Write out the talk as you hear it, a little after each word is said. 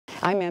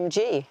I'm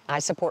MG. I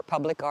support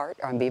public art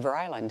on Beaver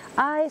Island.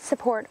 I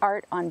support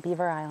art on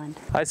Beaver Island.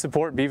 I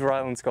support Beaver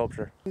Island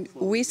sculpture.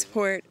 We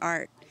support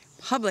art,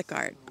 public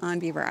art on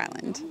Beaver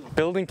Island.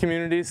 Building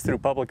communities through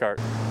public art.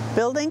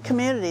 Building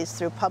communities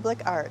through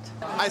public art.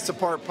 I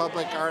support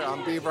public art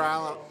on Beaver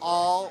Island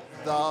all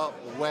the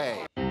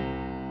way.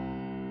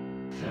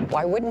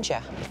 Why wouldn't you?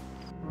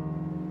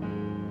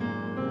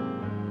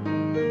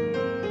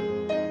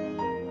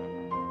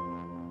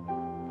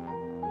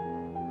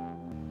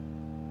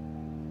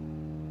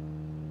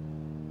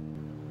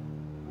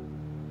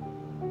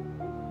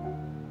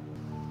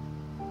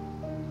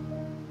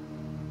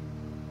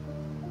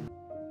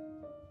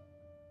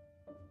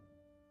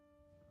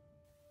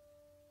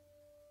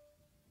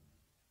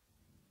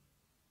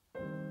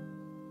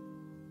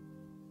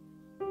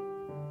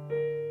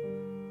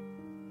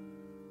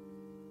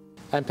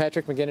 I'm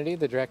Patrick McGinnity,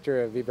 the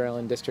director of Beaver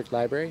Island District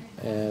Library,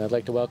 and I'd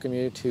like to welcome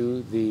you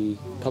to the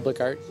public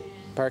art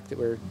park that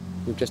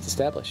we've just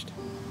established.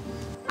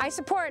 I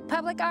support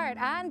public art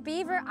on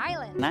Beaver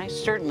Island. And I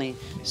certainly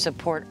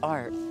support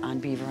art on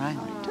Beaver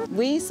Island.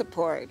 We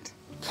support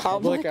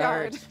public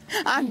art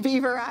on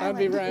Beaver Island. On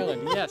Beaver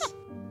Island, yes.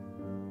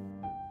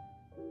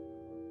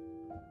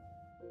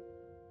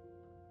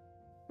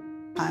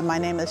 Hi, my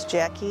name is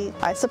Jackie.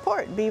 I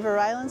support Beaver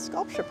Island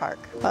Sculpture Park.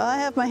 Well, I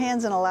have my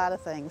hands in a lot of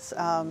things.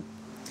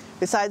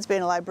 Besides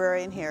being a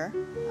librarian here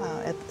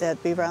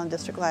at Beaver Island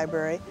District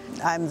Library,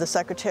 I'm the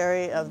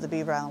secretary of the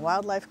Beaver Island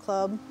Wildlife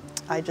Club.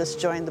 I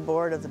just joined the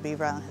board of the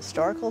Beaver Island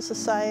Historical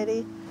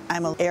Society.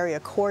 I'm an area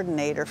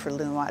coordinator for the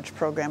Loon Watch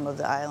program of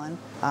the island.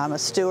 I'm a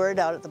steward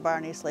out at the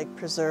Barneys Lake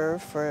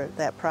Preserve for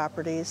that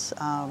properties.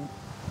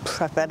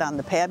 I've been on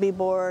the PABI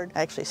board.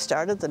 I actually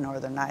started the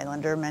Northern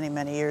Islander many,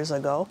 many years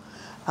ago.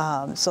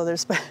 So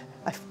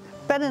I've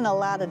been in a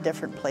lot of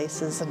different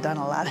places and done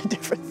a lot of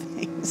different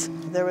things.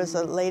 There was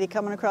a lady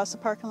coming across the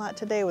parking lot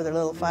today with her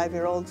little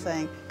 5-year-old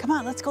saying, "Come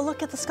on, let's go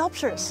look at the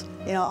sculptures,"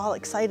 you know, all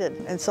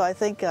excited. And so I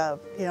think, you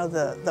know,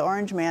 the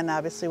Orange Man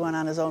obviously went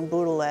on his own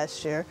boodle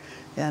last year,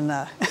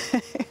 and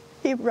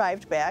he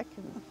arrived back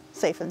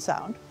safe and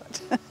sound.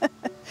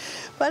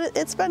 But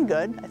it's been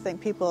good. I think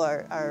people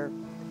are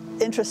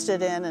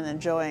interested in and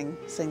enjoying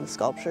seeing the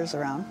sculptures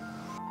around.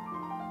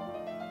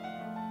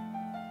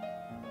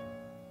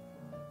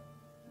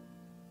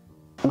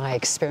 My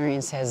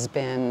experience has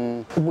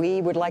been,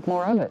 we would like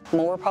more of it,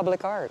 more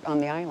public art on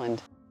the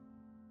island.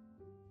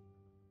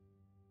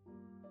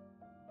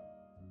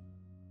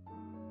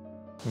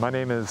 My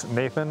name is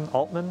Nathan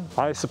Altman.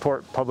 I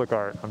support public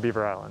art on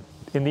Beaver Island.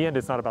 In the end,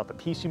 it's not about the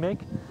piece you make,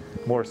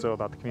 more so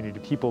about the community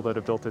people that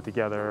have built it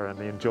together and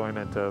the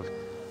enjoyment of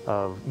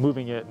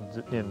moving it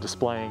and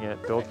displaying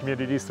it. Build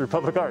communities through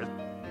public art.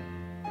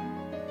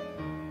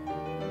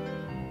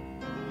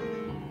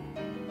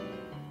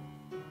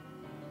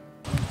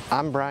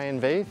 I'm Brian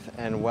Vaith,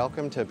 and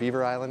welcome to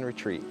Beaver Island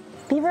Retreat.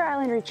 Beaver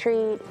Island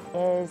Retreat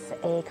is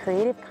a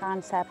creative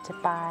concept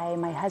by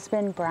my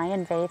husband,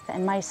 Brian Vaith,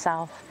 and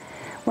myself.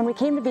 When we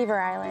came to Beaver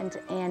Island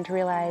and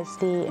realized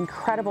the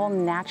incredible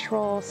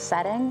natural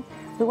setting,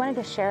 we wanted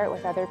to share it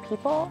with other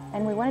people,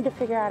 and we wanted to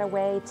figure out a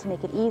way to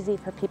make it easy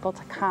for people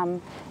to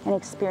come and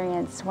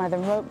experience one of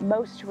the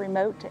most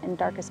remote and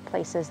darkest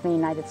places in the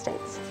United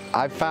States.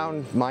 I've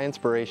found my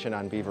inspiration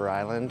on Beaver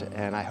Island,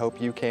 and I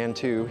hope you can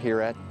too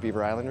here at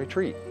Beaver Island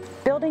Retreat.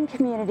 Building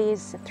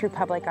communities through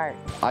public art.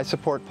 I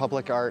support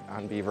public art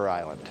on Beaver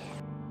Island.